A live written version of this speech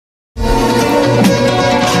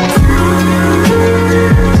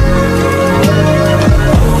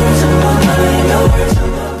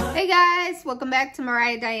back to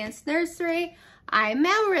Mariah Diane's Nursery. I'm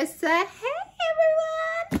Melrissa. Hey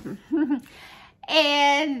everyone!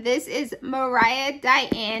 And this is Mariah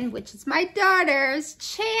Diane, which is my daughter's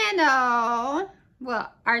channel.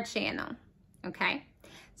 Well, our channel, okay?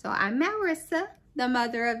 So I'm Melrissa, the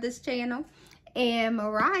mother of this channel, and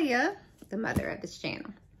Mariah, the mother of this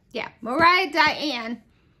channel. Yeah, Mariah Diane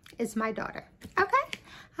is my daughter, okay?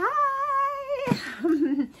 Hi!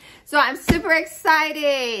 So I'm super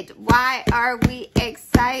excited. Why are we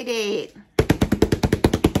excited?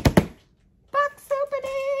 Box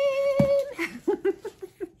opening!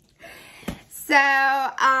 So,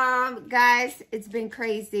 guys, it's been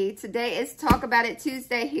crazy. Today is Talk About It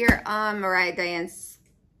Tuesday here on Mariah Diane's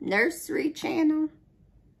Nursery channel.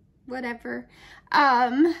 Whatever.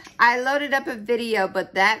 I loaded up a video,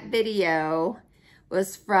 but that video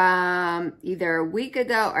was from either a week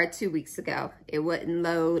ago or 2 weeks ago. It wouldn't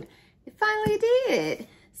load. It finally did.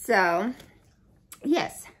 So,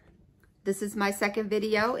 yes, this is my second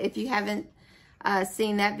video. If you haven't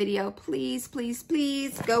seen that video, please, please,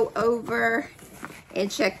 please go over and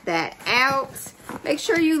check that out. Make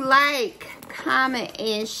sure you like, comment,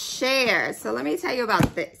 and share. So let me tell you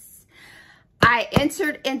about this. I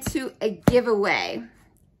entered into a giveaway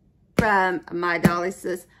from my dolly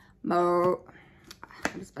sis,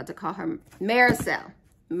 I was about to call her Marisol.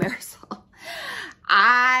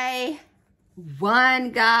 I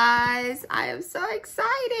won, guys. I am so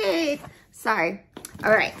excited. Sorry.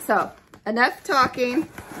 All right, so enough talking.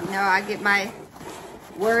 You know, I get my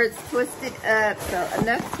words twisted up, so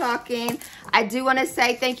enough talking. I do want to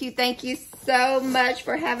say thank you so much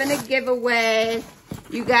for having a giveaway.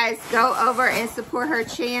 You guys go over and support her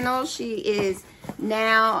channel. She is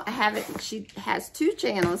now she has 2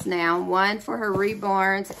 channels now, one for her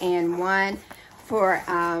reborns and one for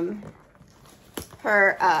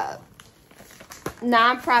her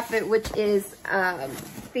nonprofit, which is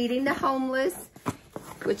feeding the homeless,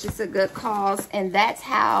 which is a good cause. And that's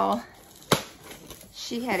how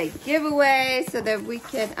she had a giveaway so that we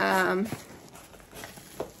could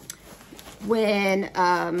win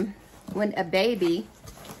a baby.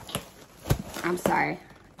 I'm sorry.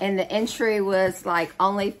 And the entry was like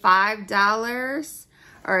only $5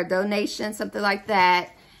 or a donation, something like that.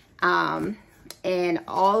 And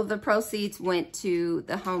all of the proceeds went to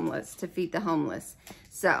the homeless, to feed the homeless.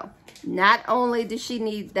 So not only does she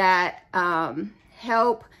need that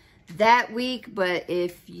help that week, but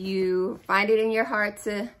if you find it in your heart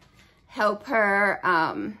to help her,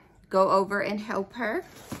 go over and help her.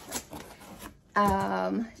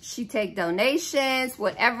 She take donations,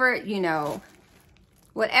 whatever, you know,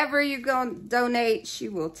 whatever you're going to donate, she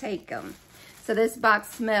will take them. So this box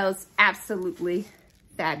smells absolutely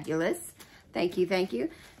fabulous. Thank you, thank you.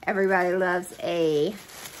 Everybody loves a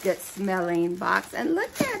good smelling box. And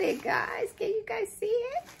look at it, guys. Can you guys see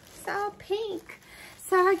it? It's all pink.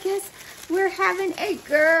 So I guess we're having a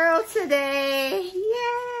girl today.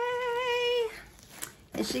 Yay!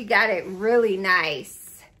 And she got it really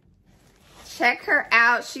nice. Check her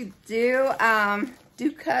out. She do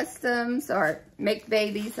customs or make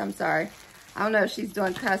babies. I'm sorry. I don't know if she's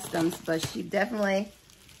doing customs, but she definitely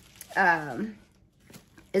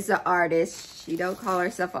is an artist. She don't call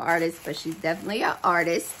herself an artist, but she's definitely an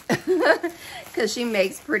artist because she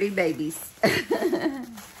makes pretty babies.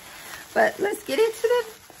 But let's get into the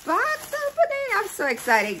box opening. I'm so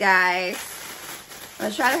excited, guys. I'm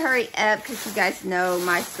gonna try to hurry up because you guys know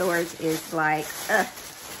my storage is like,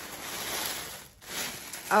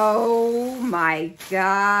 oh my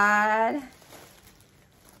God.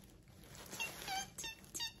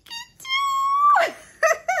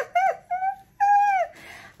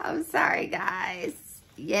 I'm sorry, guys.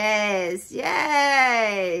 Yes,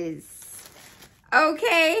 yes.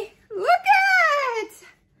 Okay, look at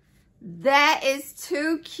that. Is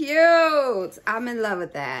too cute. I'm in love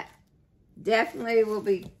with that. Definitely will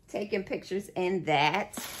be taking pictures in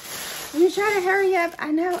that. Let me try to hurry up.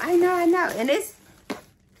 I know. And it's,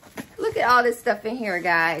 look at all this stuff in here,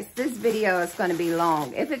 guys. This video is going to be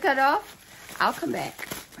long. If it cut off, I'll come back.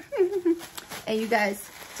 And you guys,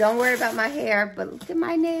 don't worry about my hair, but look at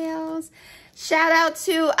my nails. Shout out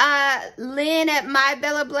to Lynn at My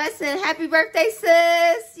Bella Blessing. Happy birthday,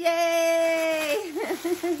 sis. Yay.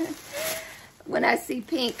 When I see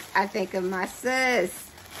pink, I think of my sis.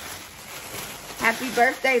 Happy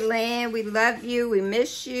birthday, Lynn. We love you. We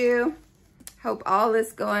miss you. Hope all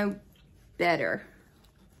is going better.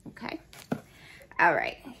 Okay. All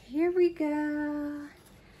right. Here we go.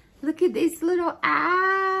 Look at these little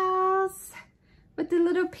owls with the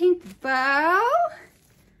little pink bow.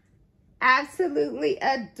 Absolutely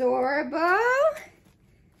adorable.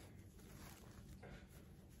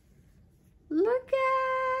 Look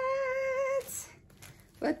at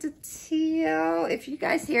what the teal. If you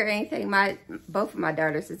guys hear anything, both of my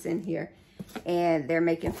daughters is in here and they're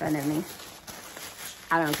making fun of me.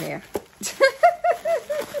 I don't care.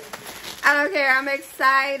 I don't care. I'm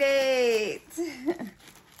excited.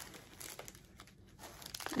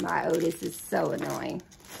 My Otis is so annoying.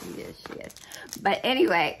 She is. But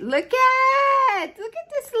anyway, look at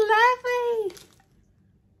this lovely.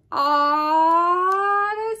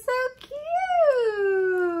 Oh, that's so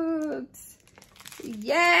cute.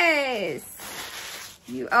 Yes.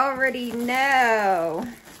 You already know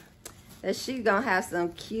that she's gonna have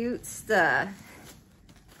some cute stuff.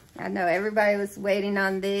 I know everybody was waiting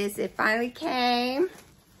on this. It finally came.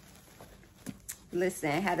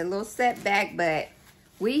 Listen, had a little setback, but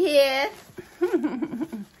we here.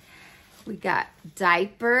 We got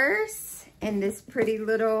diapers and this pretty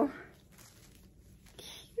little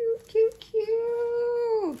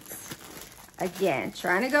cute. Again,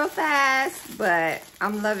 trying to go fast, but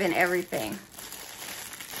I'm loving everything.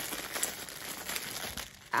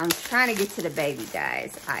 I'm trying to get to the baby,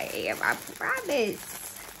 guys. I am, I promise.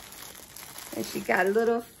 And she got a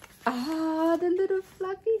little, oh, the little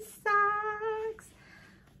fluffy socks.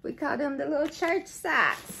 We call them the little church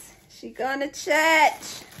socks. She going to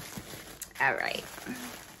church. All right.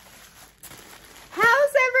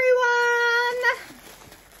 How's everyone?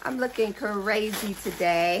 I'm looking crazy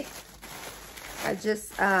today. I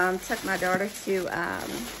just took my daughter to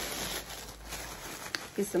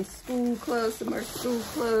get some school clothes, some more school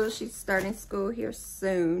clothes. She's starting school here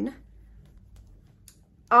soon.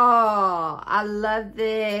 Oh, I love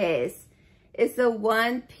this. It's a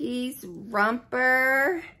one-piece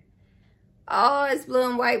romper. Oh, it's blue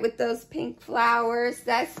and white with those pink flowers.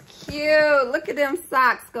 That's cute. Look at them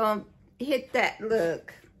socks gonna hit that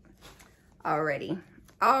look. Already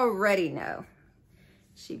know.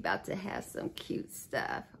 She about to have some cute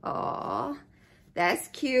stuff. Oh, that's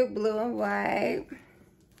cute. Blue and white.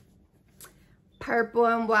 Purple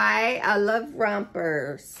and white. I love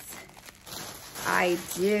rompers. I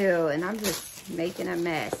do. And I'm just making a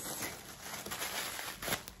mess.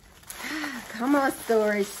 Come on,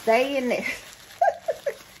 storage. Stay in there.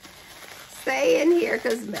 Stay in here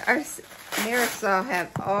because Marisol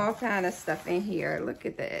have all kind of stuff in here. Look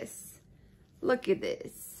at this. Look at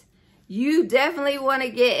this. You definitely want to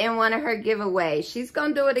get in one of her giveaways. She's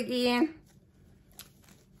going to do it again.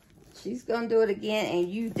 She's going to do it again. And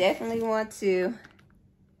you definitely want to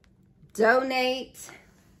donate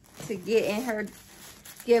to get in her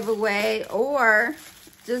giveaway or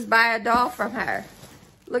just buy a doll from her.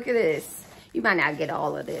 Look at this. You might not get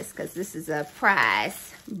all of this because this is a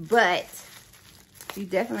prize, but you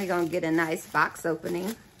definitely gonna get a nice box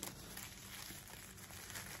opening.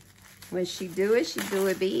 When she do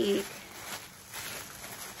it big.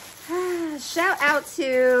 Shout out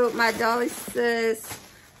to my dolly sis,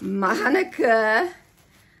 Monica.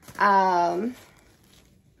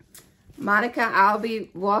 Monica, I'll be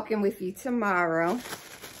walking with you tomorrow.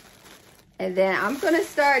 And then I'm gonna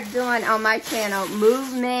start doing on my channel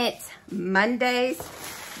Movement Mondays,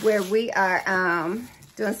 where we are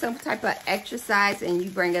doing some type of exercise and you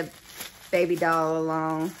bring a baby doll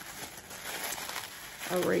along,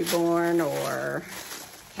 a Reborn or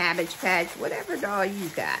Cabbage Patch, whatever doll you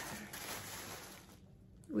got.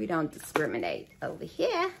 We don't discriminate over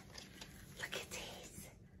here. Look at these.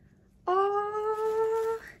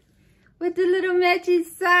 Oh, with the little matching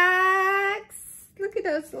socks. Look at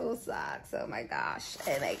those little socks. Oh my gosh.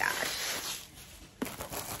 Oh my gosh.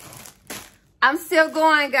 I'm still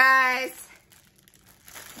going, guys.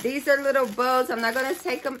 These are little bows. I'm not going to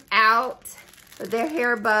take them out. But they're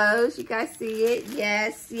hair bows. You guys see it?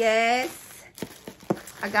 Yes, yes.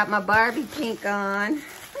 I got my Barbie pink on.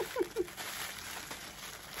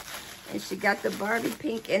 And she got the Barbie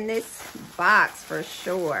pink in this box for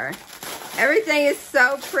sure. Everything is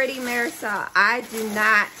so pretty, Marisol. I do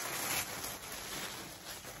not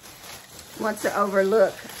want to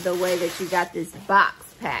overlook the way that you got this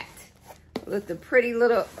box packed. With the pretty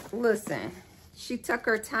little, listen, she took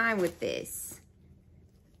her time with this.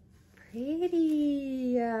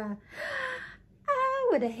 Pretty. Oh,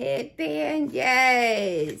 with a headband,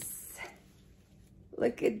 yes.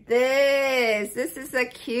 Look at this. This is a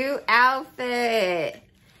cute outfit.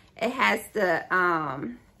 It has the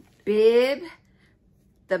bib,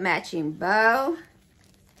 the matching bow,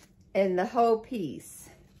 and the whole piece,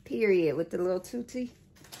 period, with the little tutu.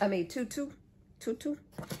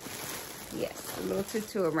 Yes, a little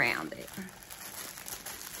tutu around it.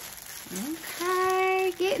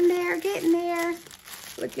 Okay, getting there, getting there.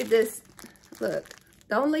 Look at this. Look,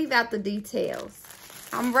 don't leave out the details.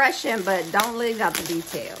 I'm rushing, but don't leave out the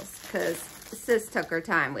details because sis took her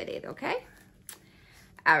time with it, okay?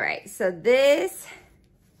 All right, so this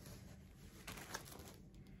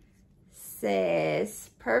says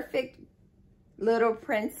perfect little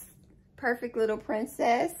princess.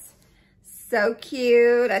 So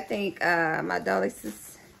cute. I think my dolly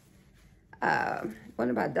sis, one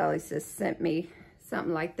of my dolly sis sent me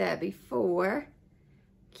something like that before.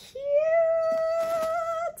 Cute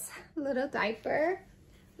little diaper.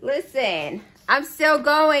 Listen, I'm still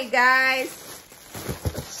going, guys.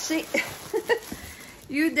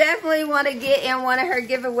 You definitely want to get in one of her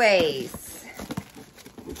giveaways.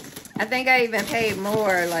 I think I even paid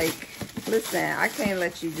more. Like, listen, I can't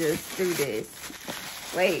let you just do this.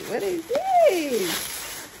 Wait, what is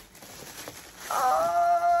this?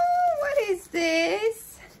 Oh, what is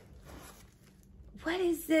this? What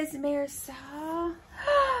is this, Marisol?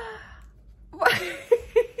 What?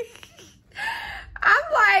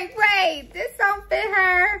 I'm like, wait, this don't fit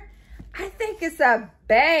her. I think it's a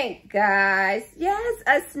bank, guys. Yes,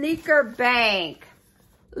 a sneaker bank.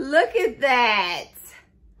 Look at that.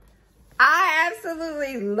 I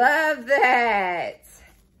absolutely love that.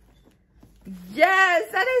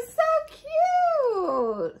 Yes, that is so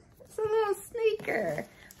cute. It's a little sneaker,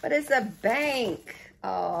 but it's a bank.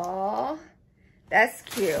 Oh, that's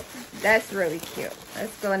cute. That's really cute.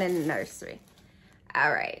 That's going in the nursery.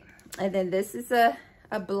 All right. And then this is a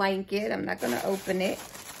blanket. I'm not going to open it.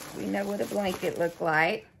 We know what a blanket look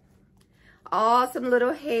like. Oh, some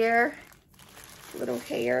little hair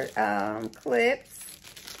clips.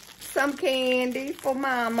 Some candy for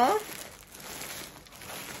mama.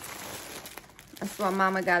 That's why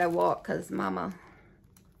mama gotta walk, because mama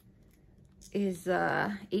is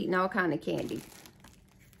eating all kind of candy.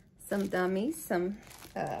 Some dummies, some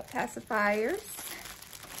pacifiers.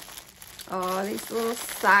 Oh, these little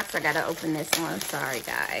socks. I gotta open this one. Sorry,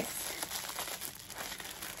 guys.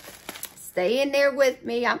 Stay in there with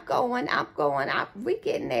me. I'm going. We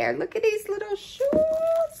getting there. Look at these little shoes.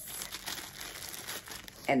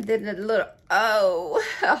 And then the little, oh,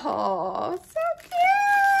 so cute.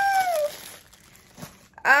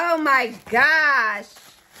 Oh my gosh.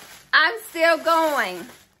 I'm still going.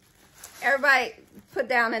 Everybody put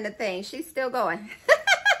down in the thing. She's still going.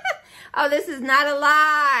 Oh, this is not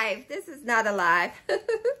alive. This is not alive.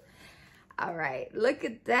 All right, look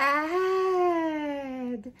at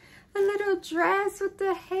that. A little dress with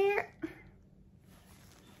the hair.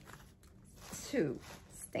 Too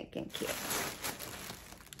stinking cute.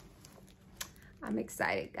 I'm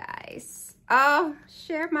excited, guys. Oh,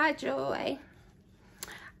 share my joy.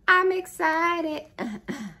 I'm excited.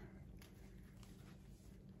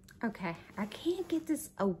 Okay, I can't get this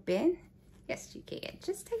open. Yes, you can.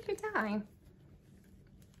 Just take your time.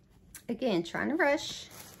 Again, trying to rush.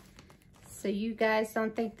 So you guys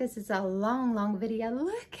don't think this is a long video.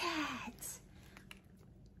 Look at.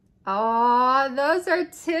 Oh, those are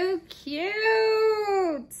too cute.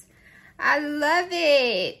 I love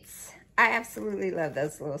it. I absolutely love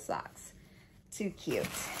those little socks. Too cute.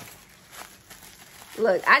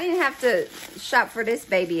 Look, I didn't have to shop for this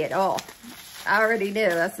baby at all. I already knew.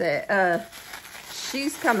 I said,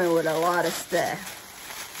 she's coming with a lot of stuff.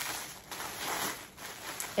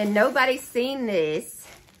 And nobody's seen this,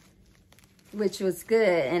 which was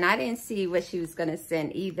good. And I didn't see what she was going to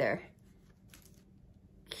send either.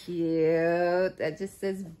 Cute. That just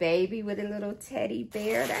says baby with a little teddy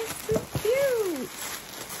bear. That's so cute.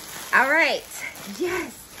 All right.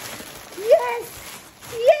 Yes. Yes.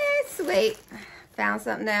 Yes. Wait. Found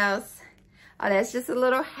something else. Oh, that's just a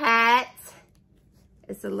little hat.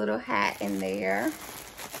 It's a little hat in there.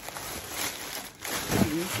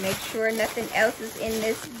 Just make sure nothing else is in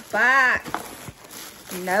this box.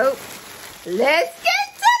 Nope. Let's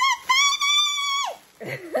get to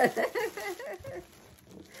the baby!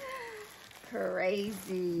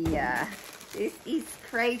 Crazy. This is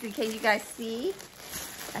crazy. Can you guys see?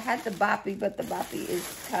 I had the boppy, but the boppy is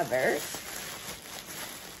covered.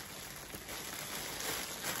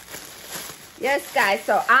 Yes, guys,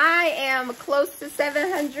 so I am close to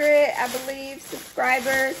 700, I believe,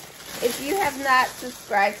 subscribers. If you have not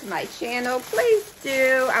subscribed to my channel, please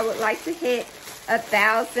do. I would like to hit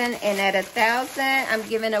 1,000, and at 1,000, I'm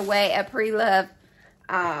giving away a Pre-Love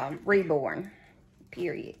Reborn,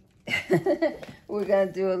 period. We're going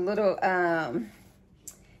to do a little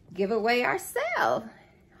giveaway ourselves. Oh,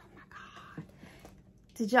 my God.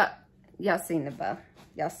 Did y'all seen the bow?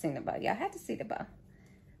 Y'all seen the bow. Y'all had to see the bow.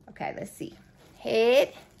 Okay, let's see.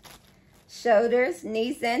 Head, shoulders,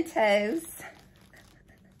 knees, and toes.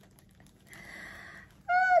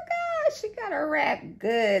 Oh, gosh, she got her wrapped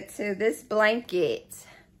good, too. This blanket.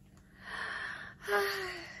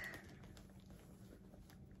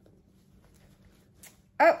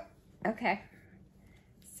 Okay.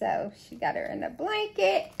 So she got her in a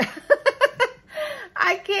blanket.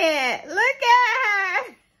 I can't. Look at her.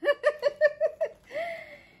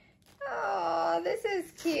 Oh, this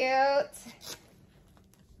is cute.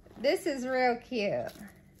 This is real cute.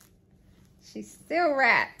 She's still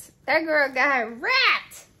wrapped. That girl got her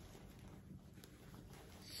wrapped.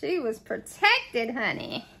 She was protected,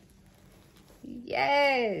 honey.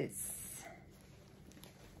 Yes.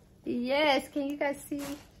 Yes. Can you guys see?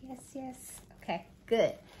 Yes, yes. Okay,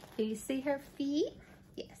 good. Can you see her feet?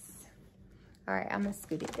 Yes. All right, I'm going to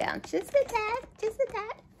scoot it down just a tad, just a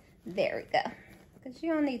tad. There we go. Because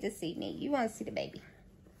you don't need to see me. You want to see the baby.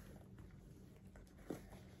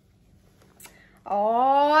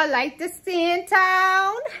 Oh, I like the skin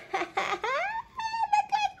tone. Look like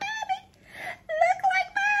mommy. Look like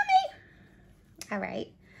mommy. All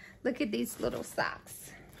right. Look at these little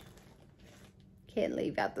socks. Can't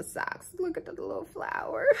leave out the socks. Look at the little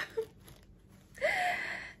flower.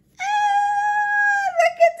 Oh,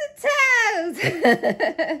 look at the toes.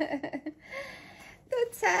 The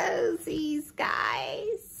toesies,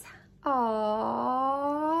 guys.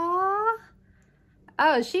 Aww.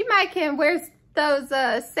 Oh, she might can wear those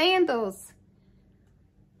sandals.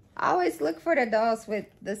 I always look for the dolls with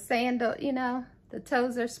the sandal, you know, the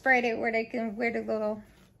toes are spreaded where they can wear the little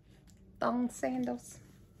thong sandals.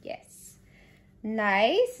 Yes.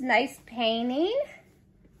 Nice, nice painting.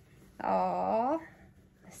 Aww.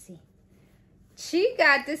 Let's see. She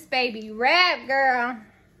got this baby wrapped, girl.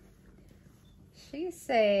 She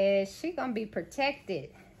says she gonna be protected.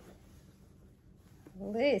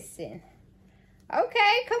 Listen.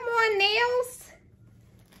 Okay, come on, nails.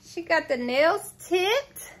 She got the nails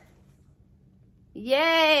tipped.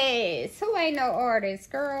 Yes. Who ain't no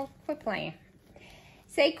artist, girl? Quit playing.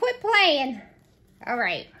 Say, quit playing. All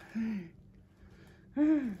right.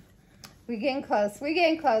 We're getting close. We're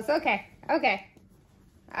getting close. Okay. Okay.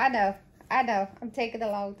 I know. I know. I'm taking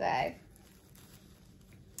a long time.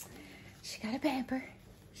 She got a pamper.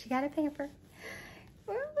 She got a pamper.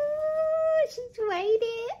 Ooh, she's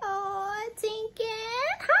waiting. Oh, Tinky.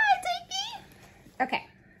 Hi, Tinky. Okay.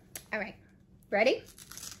 All right. Ready?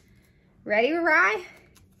 Ready, Rye?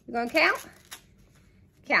 You gonna count?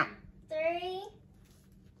 Count. 3,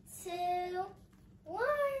 2, 1.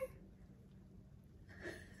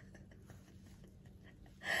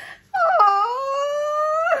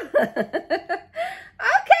 Oh. Okay. Look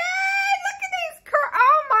at these curls.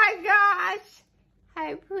 Oh my gosh.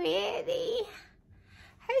 How pretty.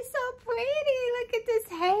 It's so pretty. Look at this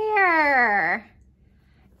hair.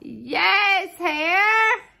 Yes,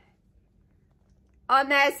 hair. On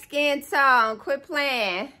that skin tone. Quit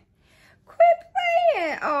playing. Quit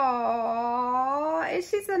playing. Oh, and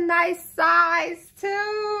she's a nice size too.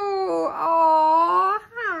 Oh,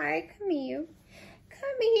 hi. Come here.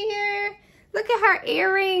 Come here. Look at her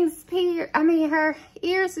earrings. Her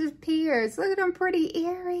ears is pierced. Look at them pretty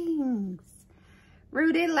earrings.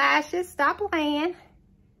 Rooted lashes. Stop playing.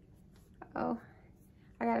 Oh,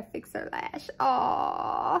 I gotta fix her lash.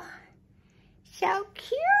 Oh, so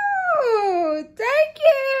cute. Thank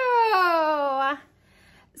you.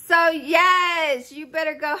 So yes, you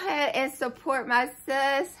better go ahead and support my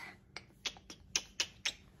sis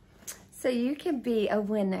so you can be a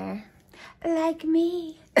winner like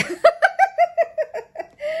me.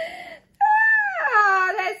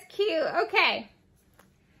 Oh, that's cute. Okay.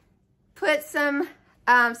 Put some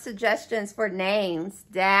suggestions for names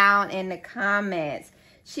down in the comments.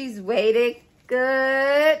 She's weighted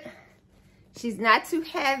good. She's not too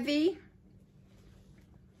heavy.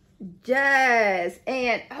 Yes.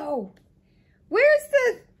 And oh, where's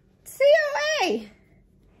the COA?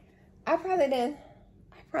 I probably didn't.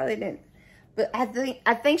 But I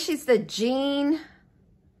think she's the Jean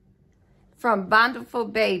from Bountiful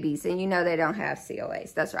Babies, and you know they don't have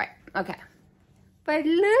COAs. That's right. Okay. But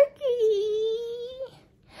looky.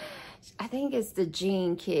 I think it's the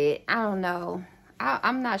Jean kit. I don't know.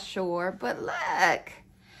 I'm not sure, but look.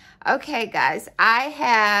 Okay, guys, I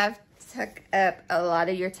have took up a lot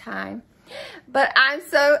of your time, but I'm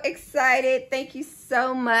so excited. Thank you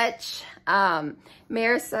so much,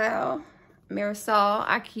 Marisol.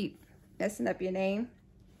 I keep messing up your name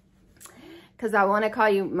because I want to call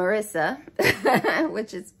you Marissa,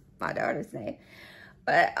 which is my daughter's name.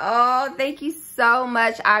 But oh, thank you so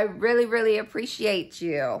much. I really, really appreciate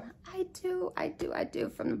you. I do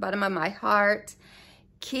from the bottom of my heart.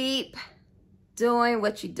 Keep doing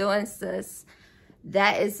what you're doing, sis.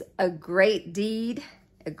 That is a great deed,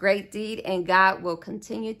 and God will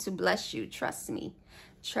continue to bless you. Trust me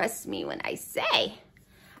when I say.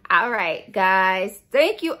 All right, guys,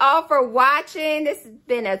 thank you all for watching. This has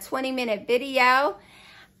been a 20-minute video.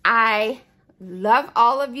 I love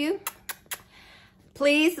all of you.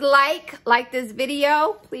 Please like this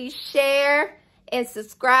video. Please share and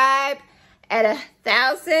subscribe. At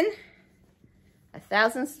 1,000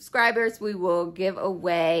 subscribers, we will give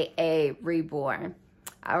away a reborn.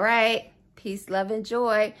 All right. Peace, love, and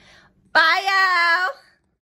joy. Bye, y'all.